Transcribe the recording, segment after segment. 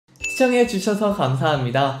시청해주셔서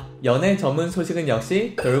감사합니다. 연애 전문 소식은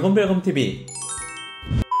역시 돌곰별곰TV.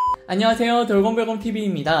 안녕하세요,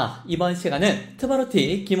 돌곰별곰TV입니다. 이번 시간은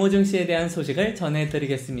트바로티 김호중씨에 대한 소식을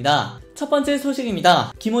전해드리겠습니다. 첫 번째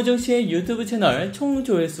소식입니다. 김호중씨의 유튜브 채널 총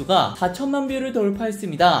조회수가 4천만 뷰를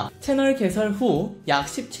돌파했습니다. 채널 개설 후 약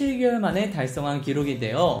 17개월 만에 달성한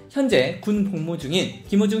기록인데요. 현재 군 복무 중인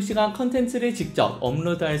김호중씨가 컨텐츠를 직접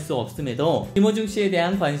업로드할 수 없음에도 김호중씨에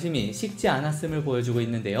대한 관심이 식지 않았음을 보여주고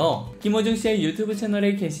있는데요. 김호중씨의 유튜브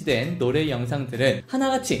채널에 게시된 노래 영상들은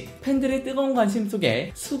하나같이 팬들의 뜨거운 관심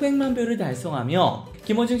속에 수백만 뷰를 달성하며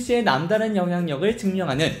김호중씨의 남다른 영향력을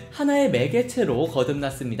증명하는 하나의 매개체로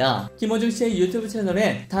거듭났습니다. 김호중씨의 유튜브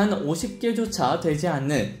채널엔 단 50개조차 되지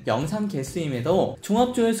않는 영상 개수임에도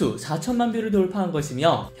종합조회수 4천만 뷰를 돌파한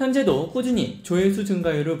것이며 현재도 꾸준히 조회수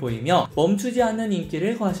증가율을 보이며 멈추지 않는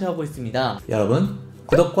인기를 과시하고 있습니다. 여러분,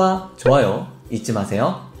 구독과 좋아요 잊지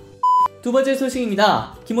마세요. 두 번째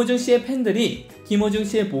소식입니다. 김호중씨의 팬들이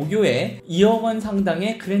김호중씨의 모교에 2억 원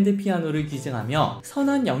상당의 그랜드 피아노를 기증하며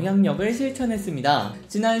선한 영향력을 실천했습니다.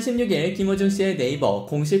 지난 16일 김호중씨의 네이버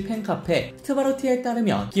공식 팬카페 트바로티에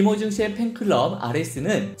따르면 김호중씨의 팬클럽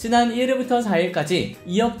아리스는 지난 1일부터 4일까지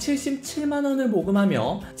 2억 77만원을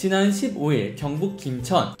모금하며 지난 15일 경북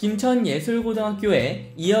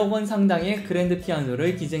김천예술고등학교에 2억 원 상당의 그랜드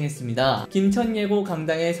피아노를 기증했습니다. 김천예고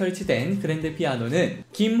강당에 설치된 그랜드 피아노는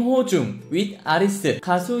김호중 with 아리스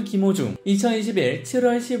가수 김호중 2021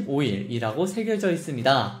 7월 15일이라고 새겨져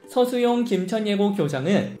있습니다. 서수용 김천예고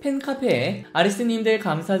교장은 팬카페에 아리스님들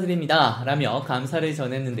감사드립니다 라며 감사를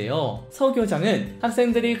전했는데요. 서 교장은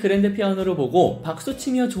학생들이 그랜드 피아노를 보고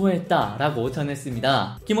박수치며 좋아했다 라고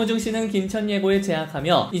전했습니다. 김호중씨는 김천예고에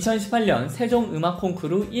재학하며 2018년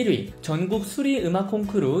세종음악콩쿠르 1위, 전국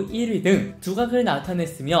수리음악콩쿠르 1위 등 두각을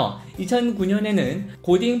나타냈으며 2009년에는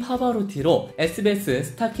고딩 파바로티로 SBS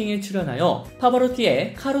스타킹에 출연하여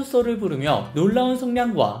파바로티의 카루소를 부르며 놀라운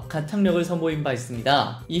성량과 가창력을 선보인 바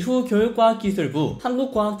있습니다. 이후 교육과학기술부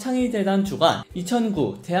한국과학창의재단 주관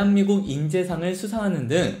 2009 대한민국 인재상을 수상하는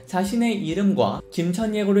등 자신의 이름과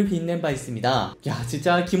김천예고를 빛낸 바 있습니다. 야,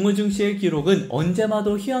 진짜 김호중씨의 기록은 언제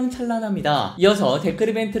봐도 휘황찬란합니다. 이어서 댓글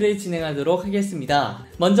이벤트를 진행하도록 하겠습니다.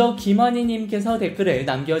 먼저 김환희님께서 댓글을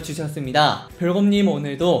남겨주셨습니다. 별곰님,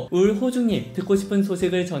 오늘도 울호중님 듣고 싶은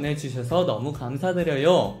소식을 전해주셔서 너무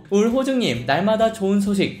감사드려요. 울호중님, 날마다 좋은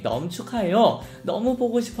소식 너무 축하해요. 너무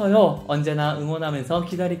보고 싶어요. 언제나 응원하면서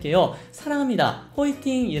기다릴게요. 사랑합니다.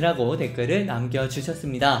 호이팅이라고 댓글을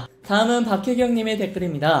남겨주셨습니다. 다음은 박혜경님의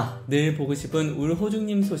댓글입니다. 늘 보고 싶은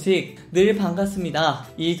울호중님 소식 늘 반갑습니다.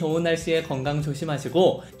 이 더운 날씨에 건강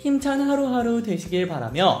조심하시고 힘찬 하루하루 되시길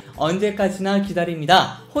바라며 언제까지나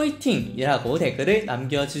기다립니다. 호이팅이라고 댓글을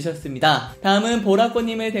남겨주셨습니다. 다음은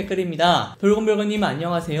보라꽃님의 댓글입니다. 돌곰별곰님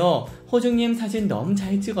안녕하세요. 호중님 사진 너무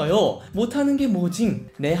잘 찍어요. 못하는 게 뭐징.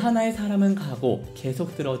 내 하나의 사람은 가고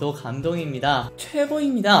계속 들어도 감동입니다.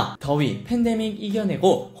 최고입니다. 더위 팬데믹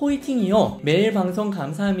이겨내고 호이팅이요. 매일 방송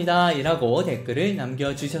감사합니다 이라고 댓글을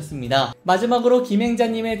남겨주셨습니다. 마지막으로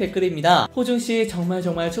김행자님의 댓글입니다. 호중씨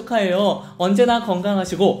정말 축하해요. 언제나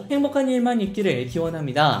건강하시고 행복한 일만 있기를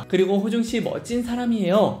기원합니다. 그리고 호중씨 멋진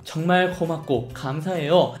사람이에요. 정말 고맙고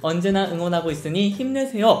감사해요. 언제나 응원하고 있으니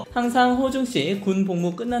힘내세요. 항상 호중씨 군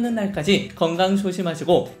복무 끝나는 날까지 건강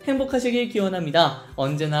조심하시고 행복하시길 기원합니다.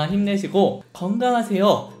 언제나 힘내시고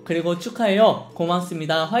건강하세요. 그리고 축하해요.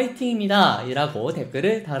 고맙습니다. 화이팅입니다. 이라고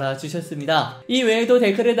댓글을 달아주셨습니다. 이 외에도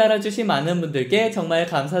댓글을 달아주신 많은 분들께 정말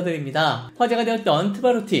감사드립니다. 화제가 되었던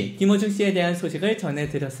트바로티 김호중씨에 대한 소식을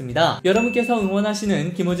전해드렸습니다. 여러분께서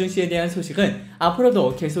응원하시는 김호중씨에 대한 소식은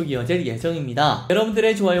앞으로도 계속 이어질 예정입니다.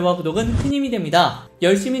 여러분들의 좋아요와 구독은 큰 힘이 됩니다.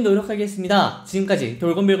 열심히 노력하겠습니다. 지금까지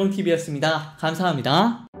돌곰별곰TV였습니다.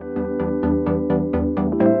 감사합니다.